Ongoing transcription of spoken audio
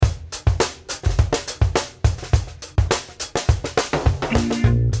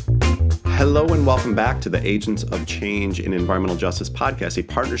Hello and welcome back to the Agents of Change in Environmental Justice podcast, a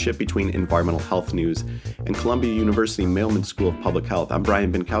partnership between Environmental Health News and Columbia University Mailman School of Public Health. I'm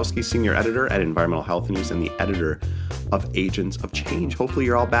Brian Binkowski, Senior Editor at Environmental Health News and the editor of Agents of Change. Hopefully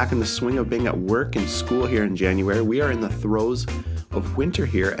you're all back in the swing of being at work and school here in January. We are in the throes of winter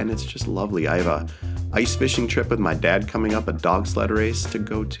here and it's just lovely. I have a ice fishing trip with my dad coming up, a dog sled race to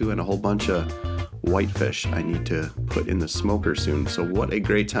go to, and a whole bunch of whitefish I need to put in the smoker soon. So what a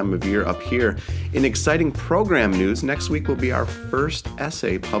great time of year up here. In exciting program news, next week will be our first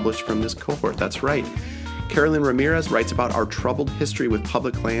essay published from this cohort. That's right. Carolyn Ramirez writes about our troubled history with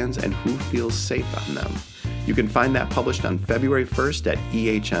public lands and who feels safe on them. You can find that published on February 1st at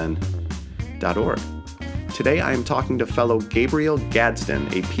ehn.org. Today I am talking to fellow Gabriel Gadsden,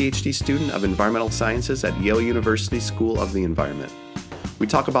 a PhD student of environmental sciences at Yale University School of the Environment. We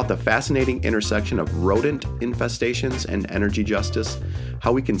talk about the fascinating intersection of rodent infestations and energy justice,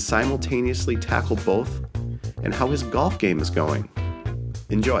 how we can simultaneously tackle both, and how his golf game is going.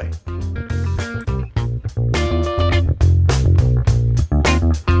 Enjoy.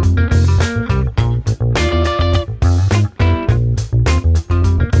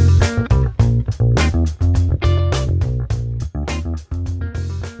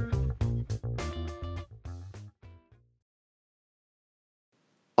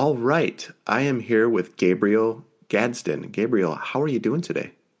 All right, I am here with Gabriel Gadsden. Gabriel, how are you doing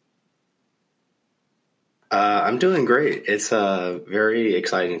today? I'm doing great. It's very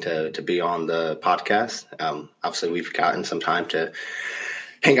exciting to be on the podcast. Obviously, we've gotten some time to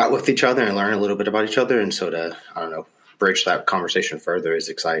hang out with each other and learn a little bit about each other. And so to, bridge that conversation further is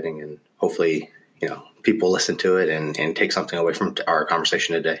exciting. And hopefully, people listen to it and take something away from our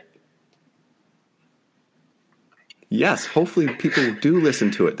conversation today. Yes, hopefully people do listen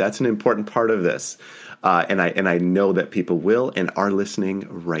to it. That's an important part of this. And I know that people will and are listening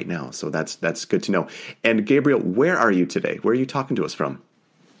right now. So that's good to know. And Gabriel, where are you today? Where are you talking to us from?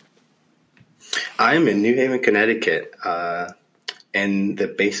 I'm in New Haven, Connecticut, in the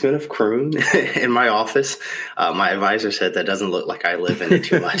basement of Croon in my office. My advisor said that doesn't look like I live in it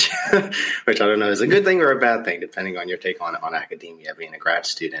too much, which I don't know is a good thing or a bad thing, depending on your take on academia, being a grad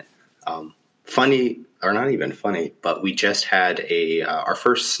student. Funny, or not even funny, but we just had our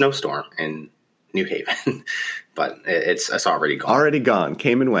first snowstorm in New Haven, but it's already gone. Already gone.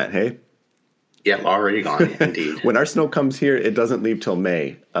 Came and went, hey? Yeah, already gone, indeed. When our snow comes here, it doesn't leave till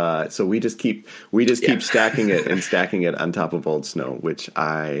May. So we just keep stacking it and stacking it on top of old snow, which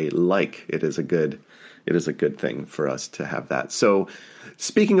I like. It is a good thing for us to have that. So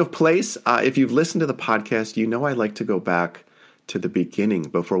speaking of place, if you've listened to the podcast, you know I like to go back to the beginning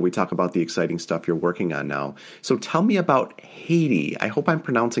before we talk about the exciting stuff you're working on now. So tell me about Haiti. I hope I'm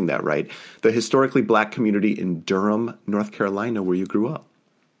pronouncing that right. The historically black community in Durham, North Carolina, where you grew up.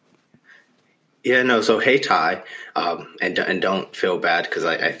 Yeah, no, so Haiti, and don't feel bad because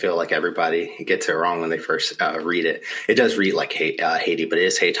I feel like everybody gets it wrong when they first read it. It does read like Haiti, but it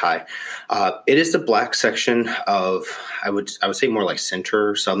is Haiti. It is the black section of, I would say more like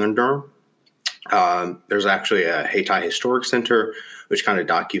center southern Durham. There's actually a Haiti Historic Center, which kind of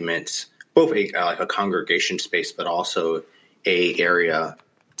documents both a congregation space, but also a area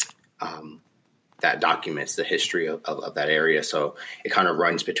that documents the history of that area. So it kind of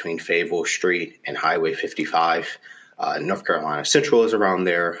runs between Fayetteville Street and Highway 55. North Carolina Central is around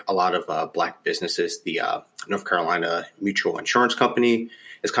there. A lot of black businesses. The North Carolina Mutual Insurance Company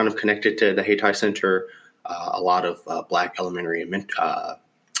is kind of connected to the Haiti Center. A lot of black elementary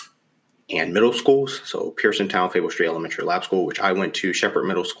and middle schools. So Pearsontown, Fayetteville Street Elementary Lab School, which I went to. Shepherd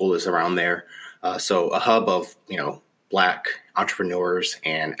Middle School is around there. So a hub of, black entrepreneurs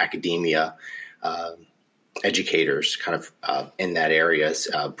and academia, educators kind of in that area,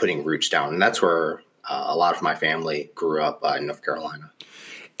 putting roots down. And that's where a lot of my family grew up in North Carolina.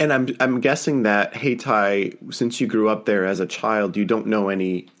 And I'm guessing that Haiti, since you grew up there as a child, you don't know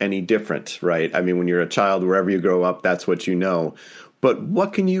any different, right? I mean, when you're a child, wherever you grow up, that's what you know. But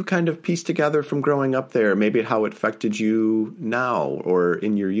what can you kind of piece together from growing up there, maybe how it affected you now or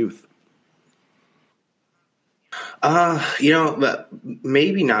in your youth? But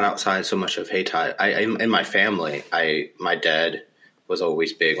maybe not outside so much of Haiti. In my family, my dad was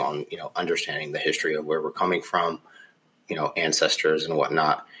always big on, understanding the history of where we're coming from, ancestors and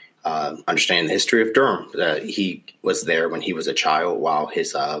whatnot, understanding the history of Durham. He was there when he was a child while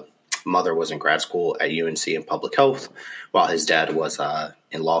his mother was in grad school at UNC in public health, while his dad was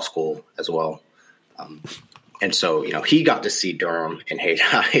in law school as well. And so, he got to see Durham and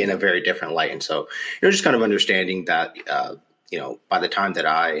Haiti in a very different light. And so, just kind of understanding that, by the time that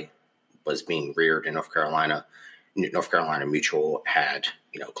I was being reared in North Carolina, North Carolina Mutual had,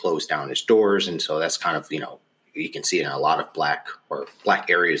 closed down its doors. And so that's kind of, you can see in a lot of black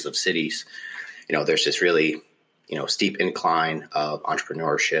areas of cities, there's this really, steep incline of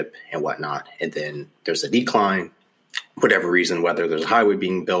entrepreneurship and whatnot. And then there's a decline, whatever reason, whether there's a highway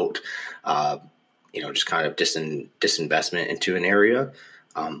being built, just kind of disinvestment into an area.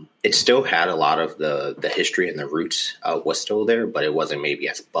 It still had a lot of the history and the roots was still there, but it wasn't maybe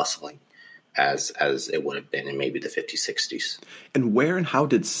as bustling as it would have been in maybe the 50s, 60s. And where and how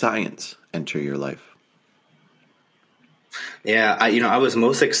did science enter your life? Yeah, I was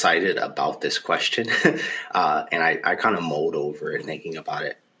most excited about this question, and I kind of mulled over it, thinking about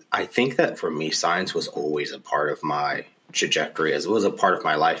it. I think that for me, science was always a part of my trajectory, as it was a part of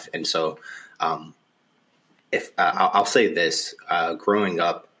my life. And so, I'll say this, growing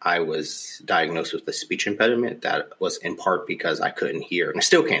up, I was diagnosed with a speech impediment that was in part because I couldn't hear, and I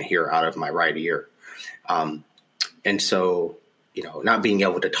still can't hear out of my right ear. And so, not being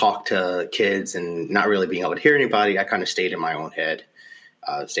able to talk to kids and not really being able to hear anybody, I kind of stayed in my own head,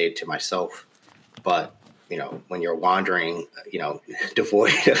 stayed to myself. But, when you're wandering,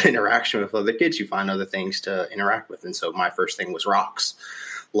 devoid of interaction with other kids, you find other things to interact with. And so my first thing was rocks.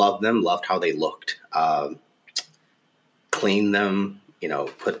 Loved them, loved how they looked, cleaned them,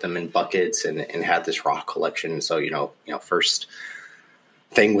 put them in buckets and had this rock collection. And so, first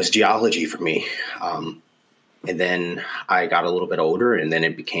thing was geology for me. And then I got a little bit older, and then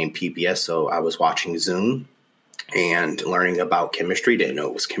it became PBS. So I was watching Zoom and learning about chemistry. Didn't know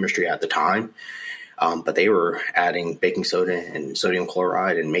it was chemistry at the time. But they were adding baking soda and sodium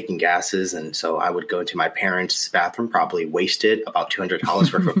chloride and making gases. And so I would go into my parents' bathroom, probably wasted about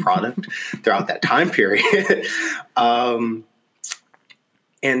 $200 worth of product throughout that time period. And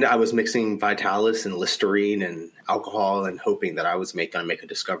I was mixing Vitalis and Listerine and alcohol and hoping that I was going to make a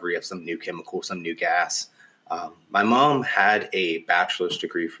discovery of some new chemical, some new gas. My mom had a bachelor's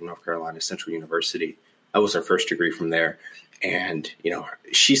degree from North Carolina Central University. That was her first degree from there. And,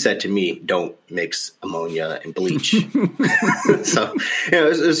 she said to me, don't mix ammonia and bleach. So,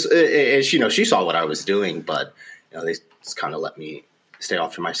 she saw what I was doing, but, they just kind of let me stay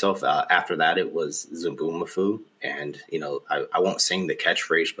off to myself. After that, it was Zoboomafoo. And, I won't sing the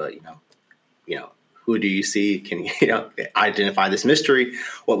catchphrase, but, who do you see? Can you, identify this mystery?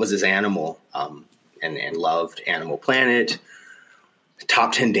 What was this animal? And loved Animal Planet,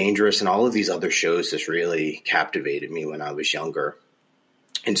 Top 10 Dangerous, and all of these other shows just really captivated me when I was younger.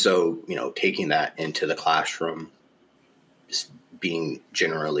 And so, taking that into the classroom, just being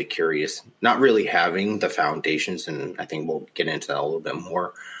generally curious, not really having the foundations, and I think we'll get into that a little bit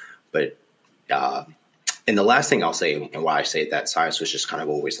more. But, and the last thing I'll say, and why I say that science was just kind of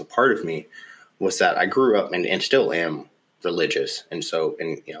always a part of me, was that I grew up and still am religious. And so,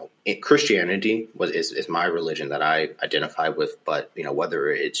 Christianity is my religion that I identify with, but,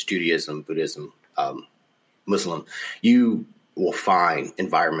 whether it's Judaism, Buddhism, Muslim, you will find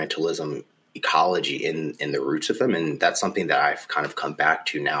environmentalism, ecology in the roots of them. And that's something that I've kind of come back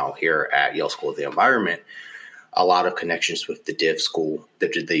to now here at Yale School of the Environment. A lot of connections with the Div School, the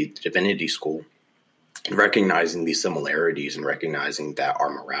Divinity School, and recognizing these similarities and recognizing that our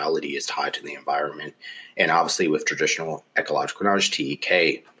morality is tied to the environment. And obviously with traditional ecological knowledge,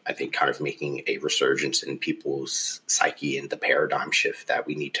 TEK, I think kind of making a resurgence in people's psyche and the paradigm shift that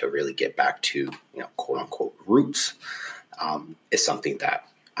we need to really get back to, quote unquote roots, is something that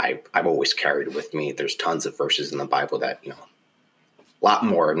I've always carried with me. There's tons of verses in the Bible that, a lot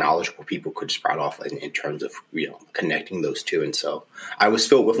more knowledgeable people could sprout off in terms of, connecting those two. And so I was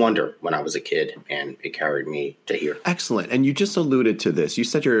filled with wonder when I was a kid, and it carried me to here. Excellent. And you just alluded to this. You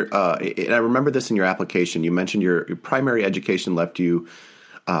said and I remember this in your application, you mentioned your primary education left you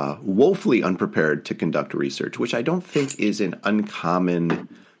woefully unprepared to conduct research, which I don't think is an uncommon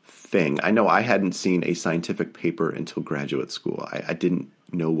thing. I know I hadn't seen a scientific paper until graduate school. I didn't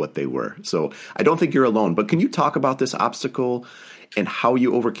know what they were. So I don't think you're alone. But can you talk about this obstacle and how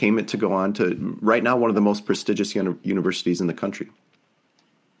you overcame it to go on to, right now, one of the most prestigious universities in the country?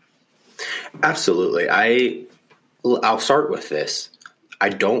 Absolutely. I'll start with this. I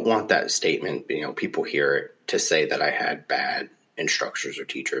don't want that statement, people hear it, to say that I had bad instructors or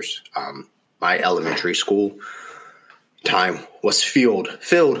teachers. My elementary school time was filled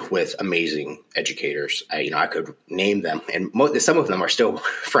with amazing educators. I could name them, and some of them are still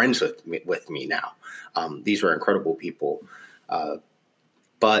friends with me now. These were incredible people.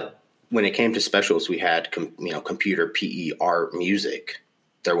 But when it came to specials, we had, computer, PE, art, music.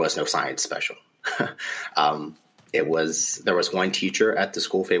 There was no science special. There was one teacher at the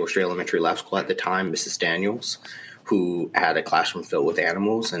school, Fayetteville Elementary Lab School at the time, Mrs. Daniels, who had a classroom filled with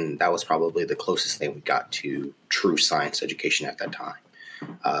animals, and that was probably the closest thing we got to true science education at that time.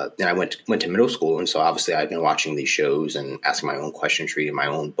 Then I went to middle school, and so obviously I've been watching these shows and asking my own questions, reading my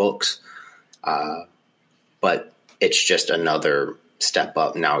own books. But it's just another step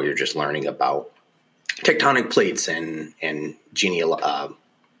up. Now you're just learning about tectonic plates and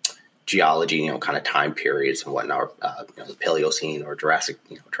geology, kind of time periods and whatnot, the Paleocene or Jurassic,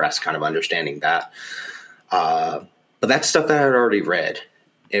 Jurassic kind of understanding that. But that's stuff that I had already read.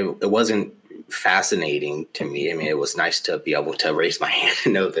 It wasn't fascinating to me. I mean, it was nice to be able to raise my hand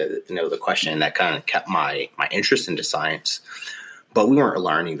and know the question, and that kind of kept my interest into science. But we weren't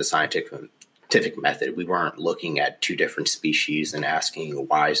learning the scientific method. We weren't looking at two different species and asking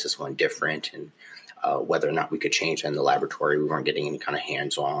why is this one different, and whether or not we could change it in the laboratory. We weren't getting any kind of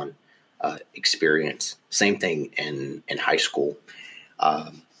hands-on experience. Same thing in high school.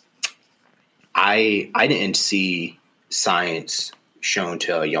 I didn't see science shown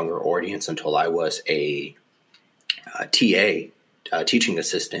to a younger audience until I was a TA, teaching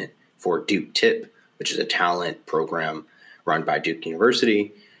assistant for Duke TIP, which is a talent program run by Duke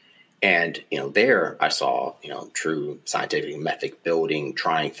University. And, there I saw, true scientific method building,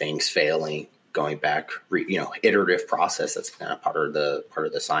 trying things, failing, going back, iterative process. That's kind of part of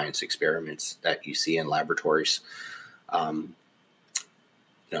the science experiments that you see in laboratories.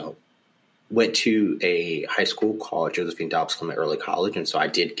 Went to a high school called Josephine Dobbs Clement Early College, and so I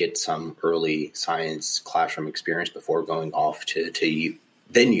did get some early science classroom experience before going off to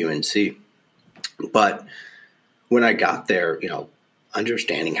then UNC. But when I got there,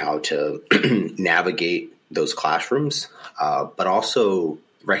 understanding how to navigate those classrooms, but also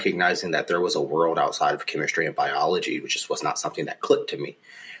recognizing that there was a world outside of chemistry and biology, which just was not something that clicked to me.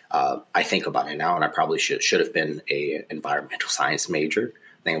 I think about it now, and I probably should have been an environmental science major.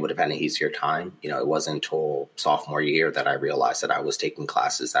 I think I would have had an easier time. It wasn't until sophomore year that I realized that I was taking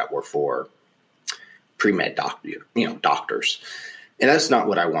classes that were for pre-med doctors. And that's not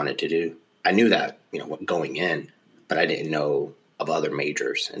what I wanted to do. I knew that, going in, but I didn't know of other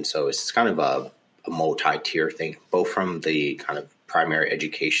majors. And so it's kind of a multi-tier thing, both from the kind of primary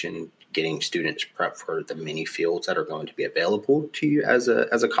education, getting students prepped for the many fields that are going to be available to you as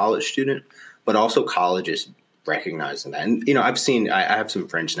a college student, but also colleges recognizing that. And, I have some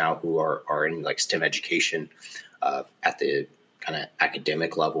friends now who are in like STEM education at the kind of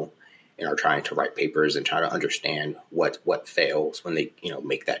academic level and are trying to write papers and try to understand what fails when they,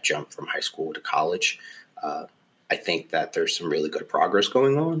 make that jump from high school to college. I think that there's some really good progress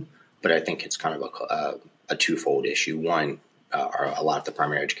going on, but I think it's kind of a twofold issue. One, a lot of the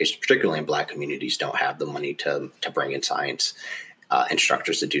primary education, particularly in Black communities, don't have the money to bring in science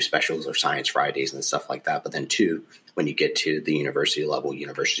instructors to do specials or science Fridays and stuff like that. But then two, when you get to the university level,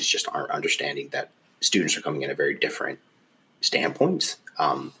 universities just aren't understanding that students are coming in at very different standpoints.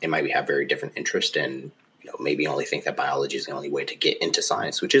 They might have very different interest and, maybe only think that biology is the only way to get into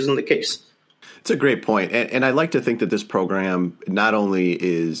science, which isn't the case. It's a great point. And I like to think that this program not only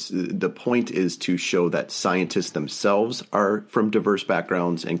the point is to show that scientists themselves are from diverse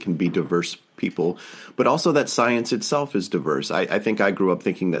backgrounds and can be diverse people, but also that science itself is diverse. I think I grew up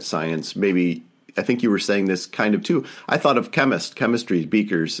thinking that science, I think you were saying this kind of too. I thought of chemistry,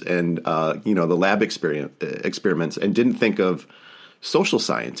 beakers, and, the lab experiments, and didn't think of social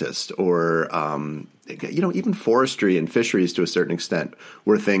scientists or, even forestry and fisheries to a certain extent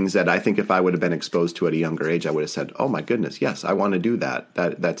were things that I think if I would have been exposed to at a younger age, I would have said, oh my goodness, yes, I want to do that.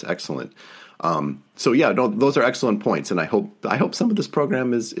 That's excellent. Those are excellent points. And I hope some of this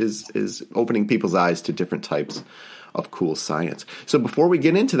program is opening people's eyes to different types of cool science. So before we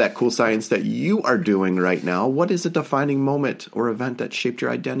get into that cool science that you are doing right now, what is a defining moment or event that shaped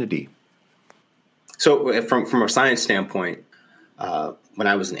your identity? So from a science standpoint, when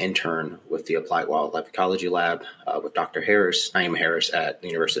I was an intern with the Applied Wildlife Ecology Lab with Dr. Naima Harris at the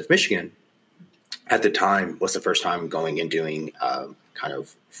University of Michigan, at the time was the first time going and doing kind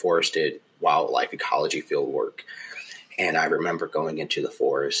of forested wildlife ecology field work. And I remember going into the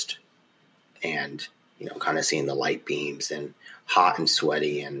forest and, kind of seeing the light beams and hot and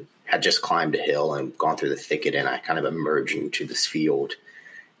sweaty, and had just climbed a hill and gone through the thicket. And I kind of emerged into this field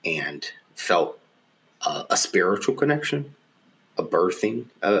and felt a spiritual connection, a birthing,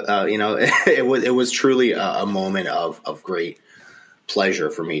 it was truly a moment of great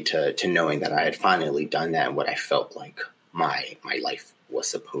pleasure for me to knowing that I had finally done that, and what I felt like my life was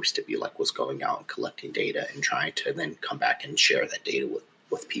supposed to be like was going out and collecting data and trying to then come back and share that data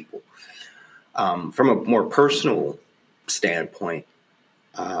with people. From a more personal standpoint,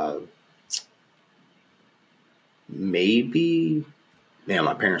 maybe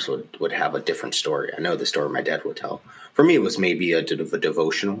my parents would have a different story. I know the story my dad would tell. For me, it was maybe a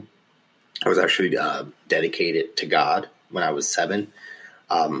devotional. I was actually dedicated to God when I was 7.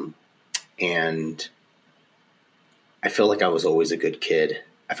 And I feel like I was always a good kid.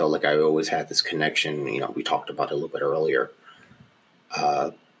 I felt like I always had this connection. We talked about it a little bit earlier.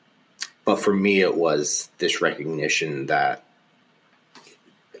 But for me, it was this recognition that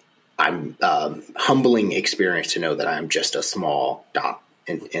I'm humbling experience to know that I'm just a small dot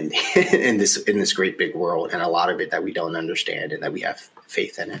in this great big world, and a lot of it that we don't understand, and that we have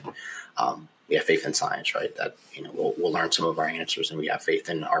faith in it. We have faith in science, right? That we'll learn some of our answers, and we have faith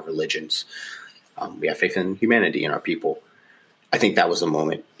in our religions. We have faith in humanity and our people. I think that was a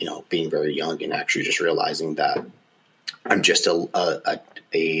moment, being very young and actually just realizing that I'm just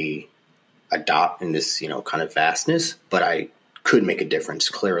a dot in this, kind of vastness, but I could make a difference.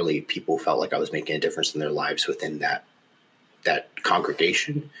 Clearly, people felt like I was making a difference in their lives within that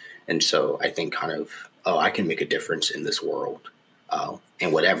congregation. And so I think I can make a difference in this world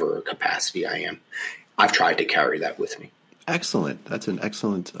in whatever capacity I am. I've tried to carry that with me. Excellent. That's an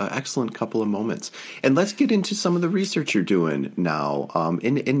excellent couple of moments. And let's get into some of the research you're doing now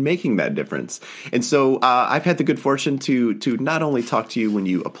in making that difference. And so I've had the good fortune to not only talk to you when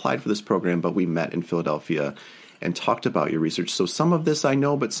you applied for this program, but we met in Philadelphia and talked about your research. So some of this I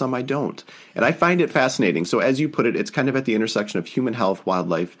know, but some I don't. And I find it fascinating. So as you put it, it's kind of at the intersection of human health,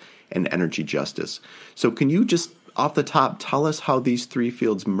 wildlife, and energy justice. So can you just off the top tell us how these three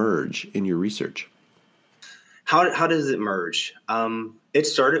fields merge in your research? How does it merge? It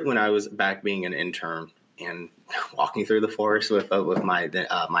started when I was back being an intern and walking through the forest with my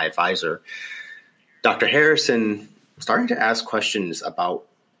advisor, Dr. Harrison, starting to ask questions about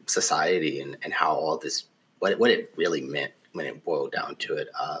society and how all this, what it really meant when it boiled down to it.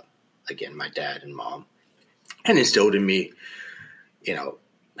 Again, my dad and mom, and instilled in me,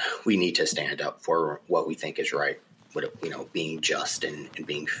 we need to stand up for what we think is right. Being just and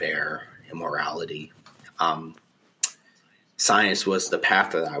being fair and morality. Science was the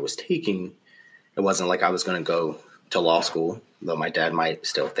path that I was taking. It wasn't like I was going to go to law school, though my dad might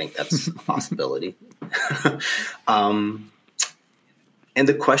still think that's a possibility. And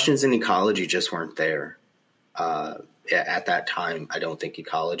the questions in ecology just weren't there. At that time, I don't think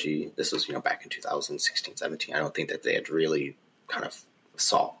ecology, this was, back in 2016, 17, I don't think that they had really kind of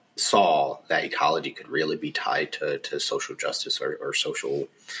saw that ecology could really be tied to social justice or social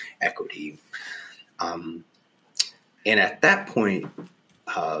equity. And at that point,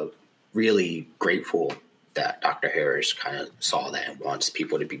 really grateful that Dr. Harris kind of saw that and wants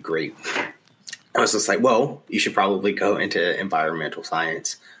people to be great. I was just like, well, you should probably go into environmental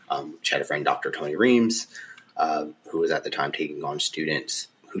science. She had a friend, Dr. Tony Reams, who was at the time taking on students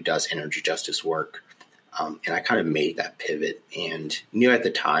who does energy justice work. And I kind of made that pivot and knew at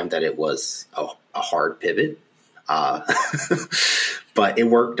the time that it was a hard pivot. But it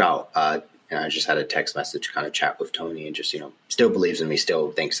worked out. And I just had a text message kind of chat with Tony and just, still believes in me,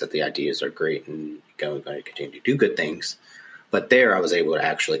 still thinks that the ideas are great and going to continue to do good things. But there I was able to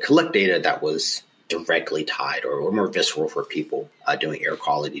actually collect data that was directly tied or more visceral for people doing air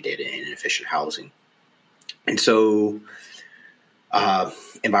quality data and efficient housing. And so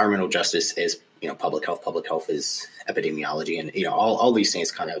environmental justice is, public health. Public health is epidemiology. And, all these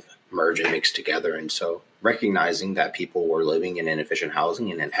things kind of merge and mix together. And so recognizing that people were living in inefficient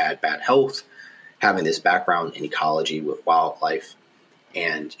housing and then had bad health, having this background in ecology with wildlife,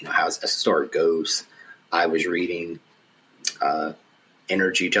 and how as the story goes, I was reading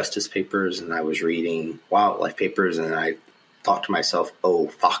energy justice papers and I was reading wildlife papers, and I thought to myself, oh,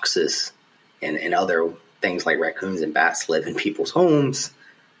 foxes and other things like raccoons and bats live in people's homes.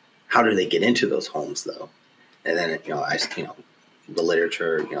 How do they get into those homes though? And then the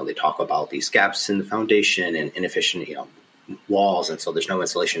literature, they talk about these gaps in the foundation and inefficient, walls, and so there's no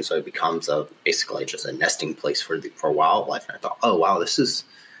insulation, so it becomes basically just a nesting place for wildlife. And I thought, oh wow, it's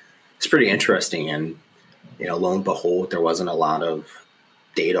pretty interesting. And lo and behold, there wasn't a lot of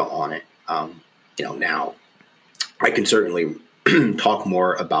data on it. Now I can certainly talk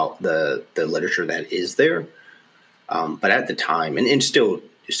more about the literature that is there, but at the time, and still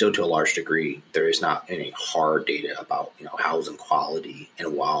to a large degree, there is not any hard data about housing quality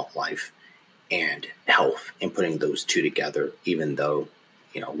and wildlife and health, and putting those two together. Even though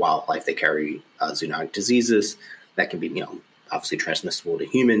wildlife, they carry zoonotic diseases that can be obviously transmissible to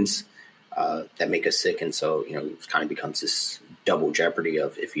humans that make us sick, and so it kind of becomes this double jeopardy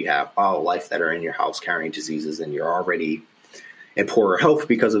of, if you have wildlife that are in your house carrying diseases and you're already in poorer health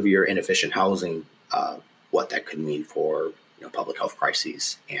because of your inefficient housing, what that could mean for public health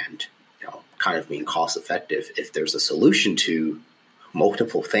crises, and kind of being cost effective if there's a solution to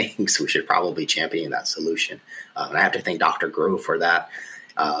multiple things, we should probably champion that solution. And I have to thank Dr. Grove for that.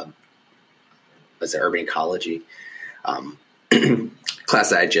 Was it urban ecology class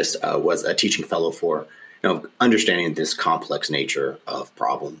that I just was a teaching fellow for? Understanding this complex nature of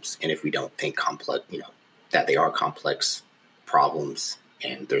problems, and if we don't think complex, that they are complex problems,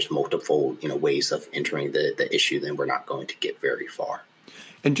 and there's multiple ways of entering the issue, then we're not going to get very far.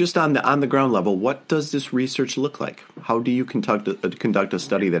 And just on the ground level, what does this research look like? How do you conduct a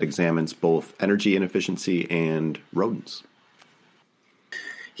study that examines both energy inefficiency and rodents?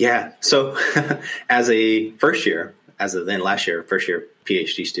 Yeah, so as a first year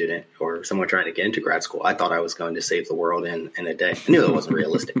PhD student, or someone trying to get into grad school, I thought I was going to save the world in a day. I knew it wasn't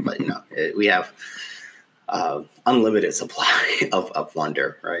realistic, but we have unlimited supply of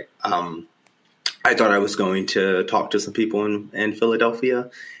wonder, right? I thought I was going to talk to some people in Philadelphia.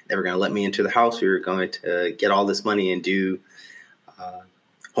 They were going to let me into the house. We were going to get all this money and do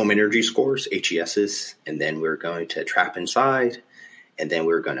home energy scores, HESs, and then we were going to trap inside, and then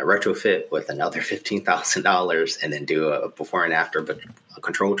we were going to retrofit with another $15,000 and then do a before and after, but a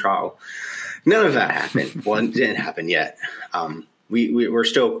control trial. None of that happened. Well, it didn't happen yet. We're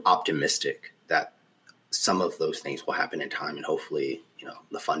still optimistic that some of those things will happen in time, and hopefully,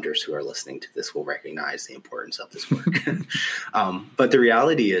 the funders who are listening to this will recognize the importance of this work. But the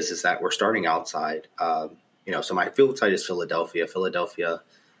reality is that we're starting outside. So my field site is Philadelphia. Philadelphia,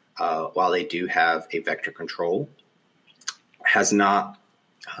 while they do have a vector control, has not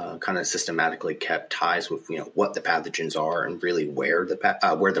kind of systematically kept ties with what the pathogens are and really where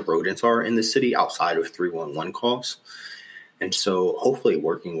the rodents are in the city outside of 311 calls. And so hopefully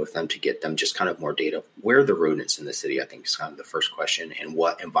working with them to get them just kind of more data. Where are the rodents in the city, I think, is kind of the first question. And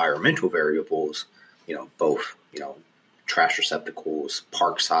what environmental variables, both, trash receptacles,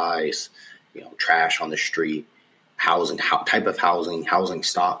 park size, trash on the street, housing, type of housing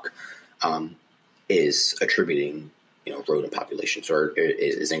stock, is attributing, rodent populations, or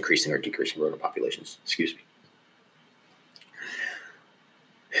is increasing or decreasing rodent populations. Excuse me.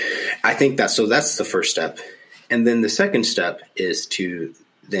 I think that's the first step. And then the second step is to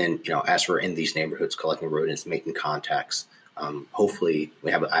then, as we're in these neighborhoods collecting rodents, making contacts. Hopefully, I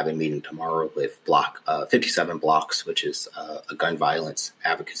have a meeting tomorrow with Block 57 Blocks, which is a gun violence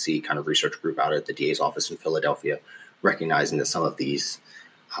advocacy kind of research group out at the DA's office in Philadelphia, recognizing that some of these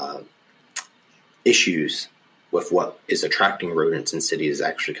issues with what is attracting rodents in cities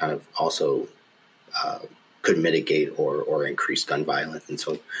actually kind of also could mitigate or increase gun violence. And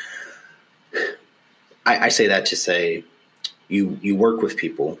so I say that to say you work with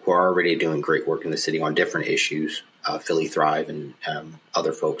people who are already doing great work in the city on different issues, Philly Thrive and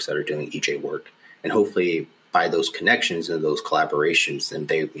other folks that are doing EJ work. And hopefully by those connections and those collaborations, then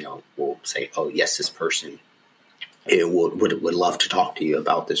they will say, oh, yes, this person would love to talk to you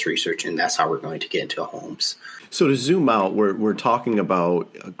about this research. And that's how we're going to get into homes. So to zoom out, we're talking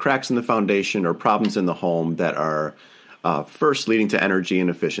about cracks in the foundation or problems in the home that are first leading to energy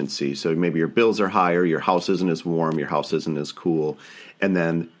inefficiency. So maybe your bills are higher, your house isn't as warm, your house isn't as cool. And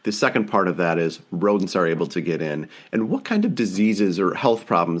then the second part of that is rodents are able to get in. And what kind of diseases or health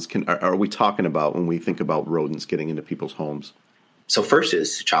problems are we talking about when we think about rodents getting into people's homes? So first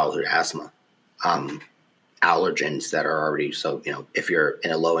is childhood asthma, allergens that are already, so, if you're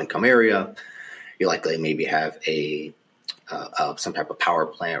in a low income area, you likely maybe have some type of power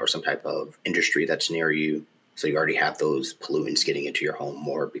plant or some type of industry that's near you. So you already have those pollutants getting into your home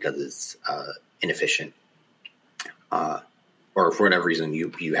more because it's inefficient. Or for whatever reason,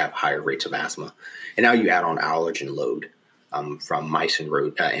 you have higher rates of asthma. And now you add on allergen load from mice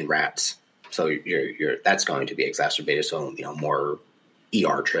and rats. So that's going to be exacerbated. So, more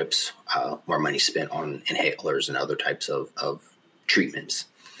ER trips, more money spent on inhalers and other types of treatments.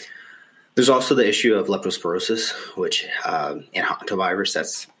 There's also the issue of leptospirosis, which and hantavirus,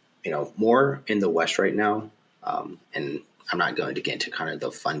 that's, more in the West right now. And I'm not going to get into kind of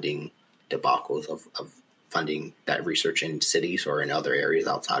the funding debacles of funding that research in cities or in other areas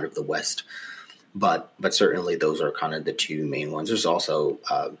outside of the West. But certainly those are kind of the two main ones. There's also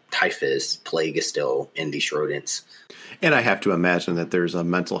typhus, plague is still in these rodents. And I have to imagine that there's a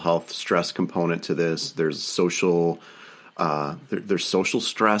mental health stress component to this. There's social there's social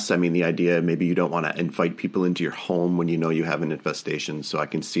stress. I mean, the idea maybe you don't want to invite people into your home when you have an infestation. So I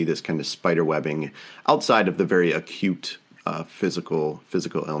can see this kind of spider webbing outside of the very acute physical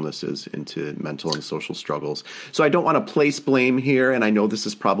illnesses into mental and social struggles. So I don't want to place blame here, and I know this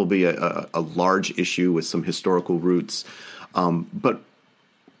is probably a large issue with some historical roots. But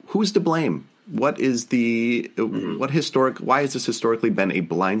who's to blame? Why has this historically been a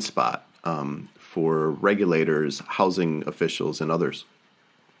blind spot for regulators, housing officials, and others?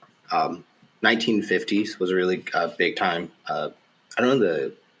 1950s was a really big time. I don't know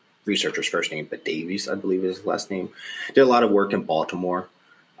the researcher's first name, but Davies, I believe is his last name. Did a lot of work in Baltimore.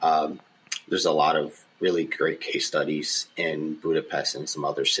 There's a lot of really great case studies in Budapest and some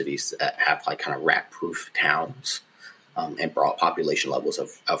other cities that have like kind of rat-proof towns, and brought population levels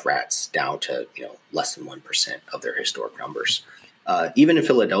of rats down to less than 1% of their historic numbers. Even in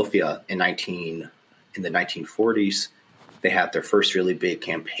Philadelphia in the 1940s, they had their first really big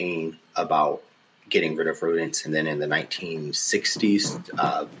campaign about getting rid of rodents. And then in the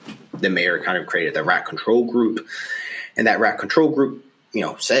 1960s, the mayor kind of created the rat control group. And that rat control group,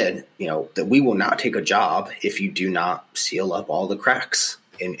 said, that we will not take a job if you do not seal up all the cracks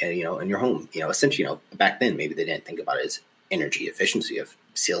in your home. Essentially, back then, maybe they didn't think about it as energy efficiency of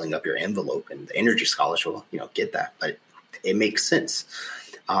sealing up your envelope, and the energy scholars will, get that, but it makes sense.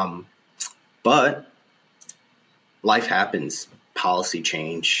 But life happens, policy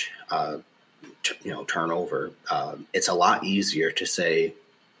change, turnover. It's a lot easier to say,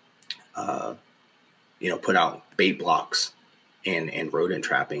 put out bait blocks and rodent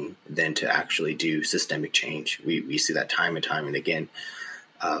trapping than to actually do systemic change. We see that time and time and again.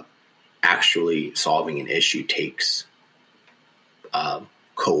 Actually solving an issue takes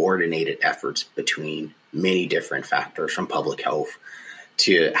coordinated efforts between many different factors, from public health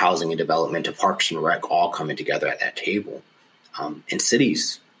to housing and development to parks and rec, all coming together at that table. And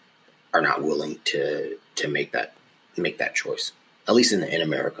cities are not willing to make that choice, at least in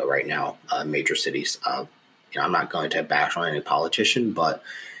America right now. Major cities. I'm not going to bash on any politician, but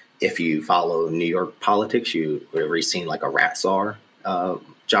if you follow New York politics, you would have already seen like a rat czar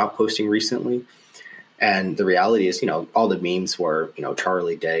job posting recently. And the reality is, all the memes were,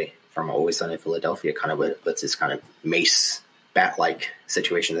 Charlie Day from Always Sunny in Philadelphia kind of with this kind of mace bat-like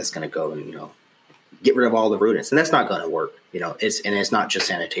situation that's going to go and, get rid of all the rodents. And that's not going to work. It's not just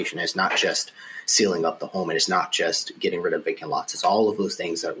sanitation. It's not just sealing up the home. And it's not just getting rid of vacant lots. It's all of those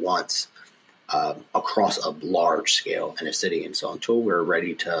things at once, across a large scale in a city. And so until we're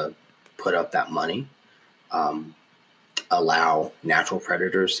ready to put up that money, allow natural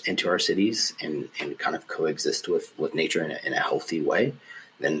predators into our cities and kind of coexist with nature in a healthy way,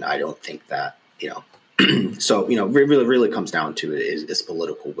 then I don't think that, so, really comes down to is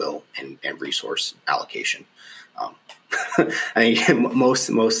political will and resource allocation. I think most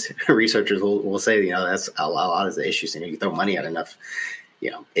researchers will say, that's a lot of the issues. And you throw money at enough,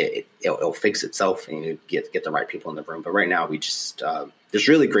 it'll fix itself, and you get the right people in the room. But right now, we just there's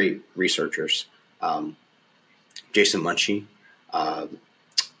really great researchers. Jason Munchie, I'm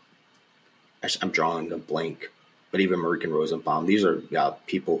drawing a blank, but even Marieke Rosenbaum. These are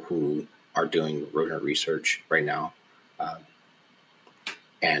people who are doing rodent research right now,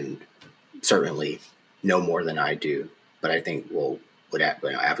 and certainly know more than I do. But I think would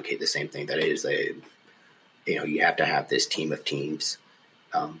advocate the same thing, that it is you have to have this team of teams.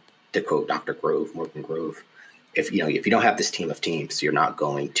 To quote Dr. Morgan Grove, if you don't have this team of teams, you're not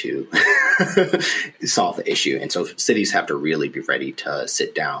going to solve the issue. And so cities have to really be ready to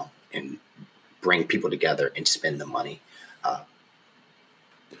sit down and bring people together and spend the money.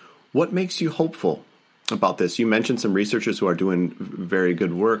 What makes you hopeful about this? You mentioned some researchers who are doing very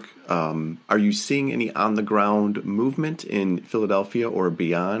good work. Are you seeing any on-the-ground movement in Philadelphia or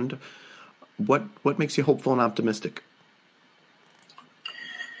beyond? What makes you hopeful and optimistic?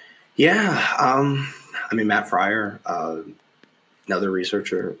 Yeah, Matt Fryer, another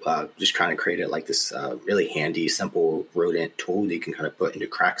researcher, just kind of created like this really handy, simple rodent tool that you can kind of put into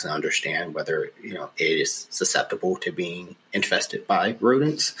cracks and understand whether it is susceptible to being infested by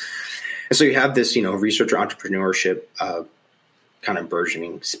rodents. And so you have this researcher entrepreneurship kind of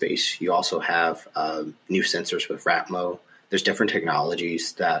burgeoning space. You also have new sensors with Ratmo. There's different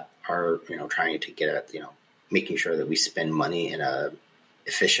technologies that are trying to get at making sure that we spend money in a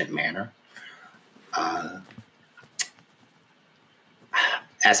efficient manner.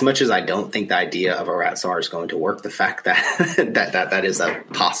 As much as I don't think the idea of a rat czar is going to work, the fact that that is a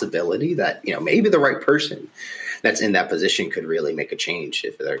possibility, that maybe the right person that's in that position could really make a change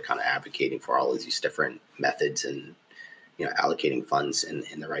if they're kind of advocating for all of these different methods and allocating funds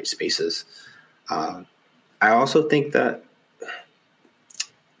in the right spaces. I also think that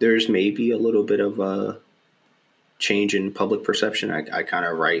there's maybe a little bit of a change in public perception. I kind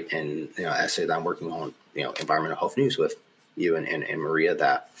of write in essay that I'm working on environmental health news with you and Maria,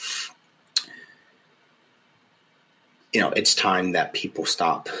 that it's time that people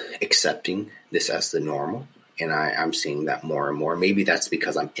stop accepting this as the normal. And I'm seeing that more and more. Maybe that's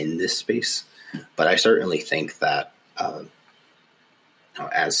because I'm in this space, but I certainly think that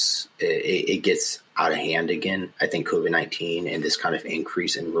as it gets out of hand again. I think COVID-19 and this kind of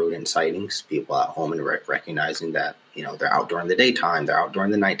increase in rodent sightings, people at home and recognizing that, they're out during the daytime, they're out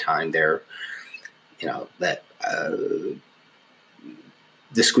during the nighttime, they're, that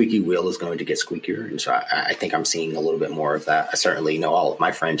the squeaky wheel is going to get squeakier. And so I think I'm seeing a little bit more of that. I certainly know all of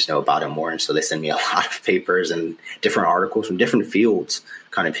my friends know about it more. And so they send me a lot of papers and different articles from different fields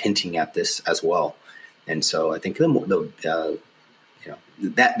kind of hinting at this as well. And so I think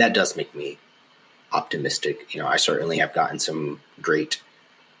that does make me optimistic. I certainly have gotten some great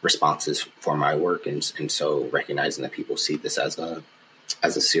responses for my work. And so recognizing that people see this as a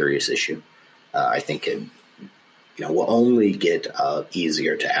serious issue, I think it, will only get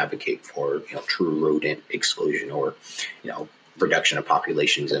easier to advocate for, true rodent exclusion or, reduction of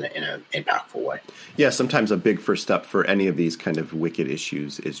populations in an impactful way. Yeah, sometimes a big first step for any of these kind of wicked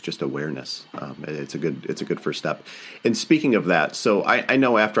issues is just awareness. It's a good first step. And speaking of that, so I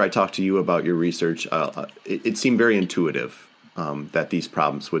know after I talked to you about your research, it seemed very intuitive that these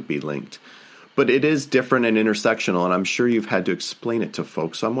problems would be linked. But it is different and intersectional, and I'm sure you've had to explain it to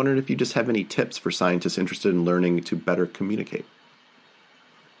folks. So I'm wondering if you just have any tips for scientists interested in learning to better communicate.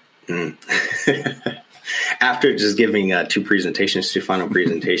 After just giving two final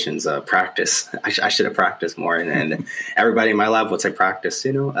presentations, practice. I should have practiced more, and everybody in my lab would say practice.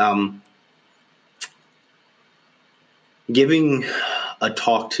 Giving a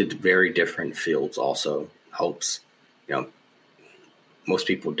talk to very different fields also helps. Most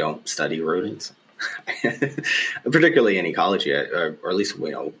people don't study rodents, particularly in ecology, or at least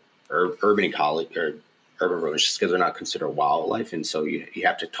urban ecology or urban rodents, just because they're not considered wildlife. And so you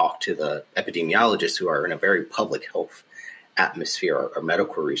have to talk to the epidemiologists who are in a very public health atmosphere or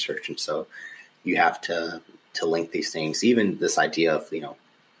medical research. And so you have to link these things, even this idea of,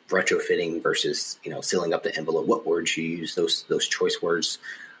 retrofitting versus, sealing up the envelope, what words you use, those choice words,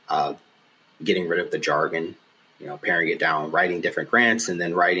 getting rid of the jargon, paring it down, writing different grants, and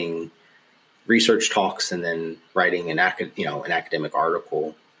then writing research talks, and then writing an academic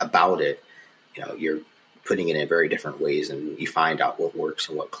article about it. You're putting it in very different ways, and you find out what works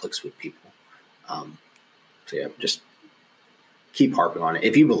and what clicks with people. So yeah, just keep harping on it.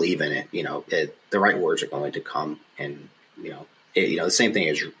 If you believe in it, the right words are going to come. And the same thing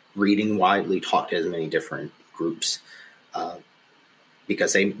as reading widely, talk to as many different groups,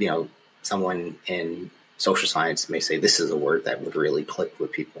 because someone in social science may say this is a word that would really click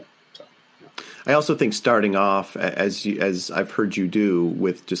with people. So, I also think starting off, as I've heard you do,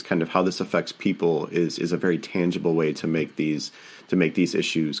 with just kind of how this affects people is a very tangible way to make these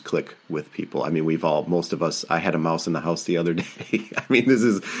issues click with people. I mean, most of us. I had a mouse in the house the other day. I mean, this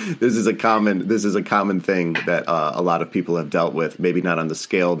is a common thing that a lot of people have dealt with. Maybe not on the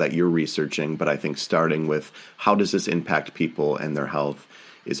scale that you're researching, but I think starting with how does this impact people and their health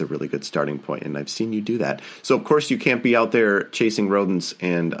is a really good starting point, and I've seen you do that. So, of course, you can't be out there chasing rodents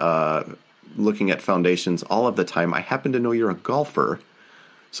and looking at foundations all of the time. I happen to know you're a golfer.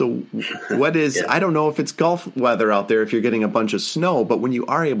 So what is, I don't know if it's golf weather out there, if you're getting a bunch of snow, but when you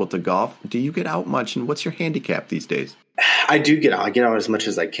are able to golf, do you get out much, and what's your handicap these days? I do get out. I get out as much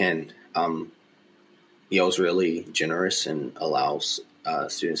as I can. Yale's really generous and allows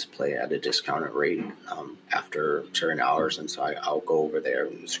students to play at a discounted rate after certain hours, and so I'll go over there.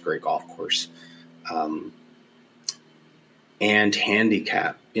 It's a great golf course. And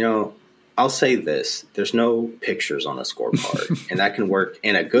handicap, I'll say this: there's no pictures on a scorecard, and that can work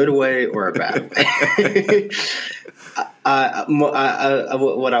in a good way or a bad way.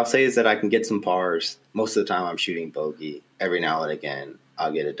 What I'll say is that I can get some pars. Most of the time, I'm shooting bogey. Every now and again,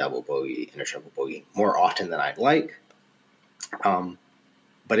 I'll get a double bogey and a triple bogey, more often than I'd like.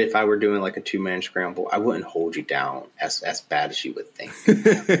 But if I were doing like a 2-man scramble, I wouldn't hold you down as bad as you would think.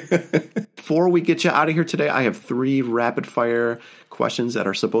 Before we get you out of here today, I have 3 rapid fire questions that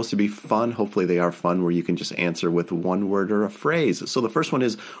are supposed to be fun. Hopefully they are fun, where you can just answer with one word or a phrase. So the first one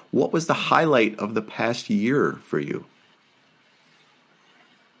is, what was the highlight of the past year for you?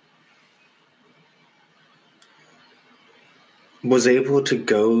 Was able to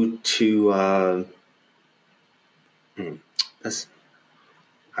go to that's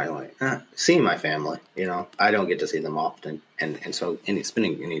highlight. Seeing my family, I don't get to see them often. And so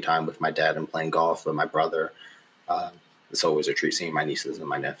spending any time with my dad and playing golf with my brother, it's always a treat. Seeing my nieces and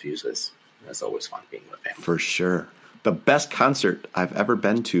my nephews is always fun, being with family. For sure. The best concert I've ever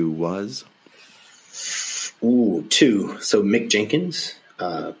been to was? 2. So Mick Jenkins,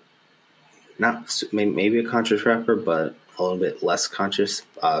 not maybe a conscious rapper, but a little bit less conscious,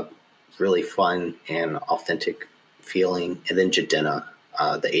 really fun and authentic feeling. And then Jidenna,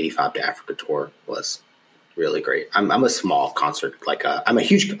 the 85 to Africa tour was really great. I'm a small concert,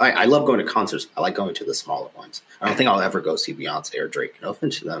 I love going to concerts. I like going to the smaller ones. I don't think I'll ever go see Beyonce or Drake. No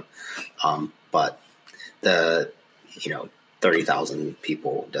offense to them. But the, 30,000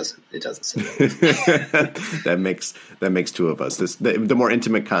 people doesn't seem that makes two of us. The more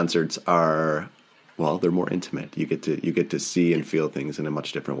intimate concerts are, well, they're more intimate. You get to see and feel things in a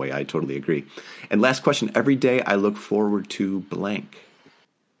much different way. I totally agree. And last question, every day I look forward to blank.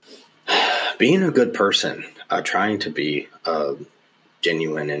 Being a good person, trying to be a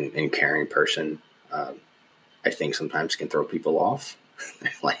genuine and caring person, I think sometimes can throw people off.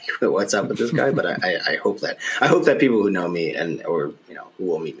 Like, what's up with this guy? But I hope that people who know me or who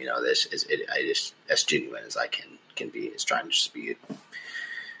will meet me know this I just as genuine as I can be. Is trying to just be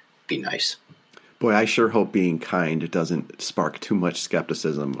nice. Boy, I sure hope being kind doesn't spark too much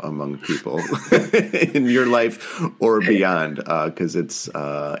skepticism among people in your life or beyond, because it's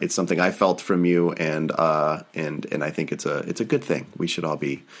something I felt from you, and I think it's a good thing. We should all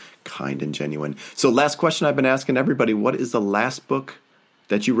be kind and genuine. So, last question I've been asking everybody: what is the last book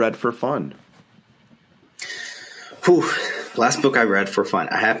that you read for fun? Last book I read for fun.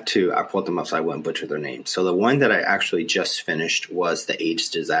 I pulled them up so I wouldn't butcher their names. So the one that I actually just finished was The AIDS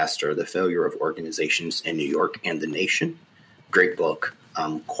Disaster, The Failure of Organizations in New York and the Nation. Great book.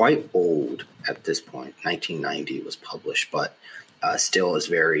 Quite old at this point. 1990 was published, but still is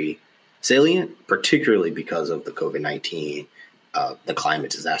very salient, particularly because of the COVID-19, the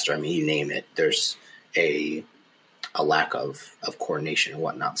climate disaster. I mean, you name it. There's a lack of coordination and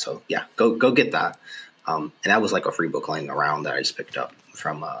whatnot. So yeah, go get that. And that was like a free book laying around that I just picked up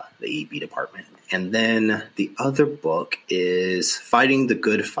from the EB department. And then the other book is Fighting the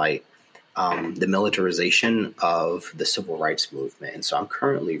Good Fight, the militarization of the civil rights movement. And so I'm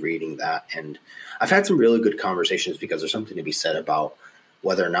currently reading that. And I've had some really good conversations because there's something to be said about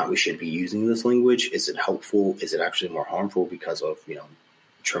whether or not we should be using this language. Is it helpful? Is it actually more harmful because of,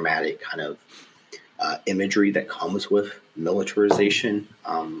 traumatic kind of imagery that comes with militarization?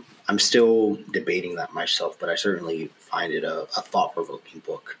 I'm still debating that myself, but I certainly find it a thought-provoking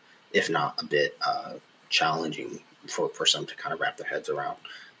book, if not a bit challenging for some to kind of wrap their heads around.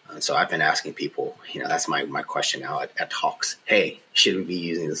 So I've been asking people, that's my question now at talks. Hey, should we be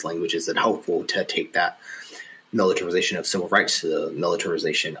using this language? Is it helpful to take that militarization of civil rights to the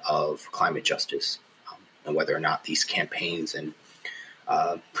militarization of climate justice? And whether or not these campaigns and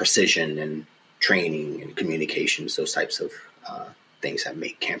precision and training and communications, those types of things that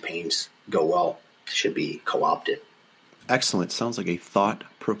make campaigns go well, should be co-opted. Excellent. Sounds like a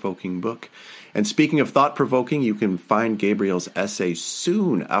thought-provoking book. And speaking of thought-provoking, you can find Gabriel's essay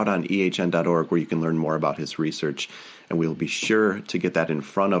soon out on ehn.org, where you can learn more about his research. And we'll be sure to get that in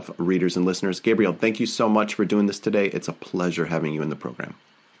front of readers and listeners. Gabriel, thank you so much for doing this today. It's a pleasure having you in the program.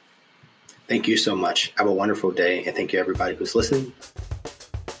 Thank you so much. Have a wonderful day, and thank you everybody who's listening.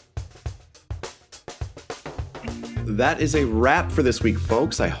 That is a wrap for this week,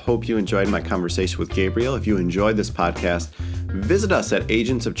 folks. I hope you enjoyed my conversation with Gabriel. If you enjoyed this podcast, visit us at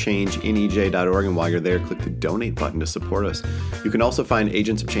agentsoftchangeinej.org, and while you're there, click the donate button to support us. You can also find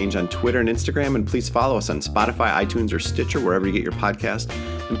Agents of Change on Twitter and Instagram, and please follow us on Spotify, iTunes, or Stitcher, wherever you get your podcast.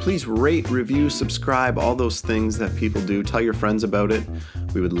 And please rate, review, subscribe, all those things that people do. Tell your friends about it.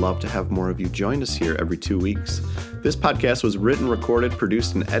 We would love to have more of you join us here every 2 weeks. This podcast was written, recorded,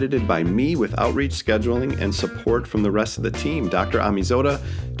 produced, and edited by me with outreach, scheduling, and support from the rest of the team. Dr. Amizoda,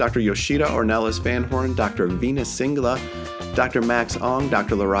 Dr. Yoshida Ornelas Van Horn, Dr. Vina Singla, Dr. Max Ong,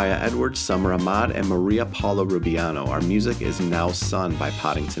 Dr. Lariah Edwards, Summer Ahmad, and Maria Paula Rubiano. Our music is Now Sun by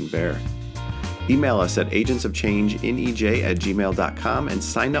Poddington Bear. Email us at agentsofchangeinej@gmail.com and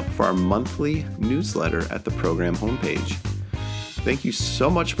sign up for our monthly newsletter at the program homepage. Thank you so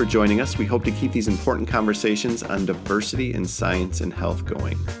much for joining us. We hope to keep these important conversations on diversity in science and health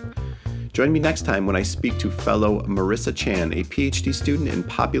going. Join me next time when I speak to fellow Marissa Chan, a PhD student in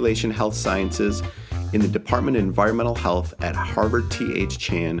population health sciences in the Department of Environmental Health at Harvard T.H.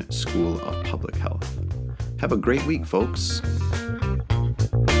 Chan School of Public Health. Have a great week, folks.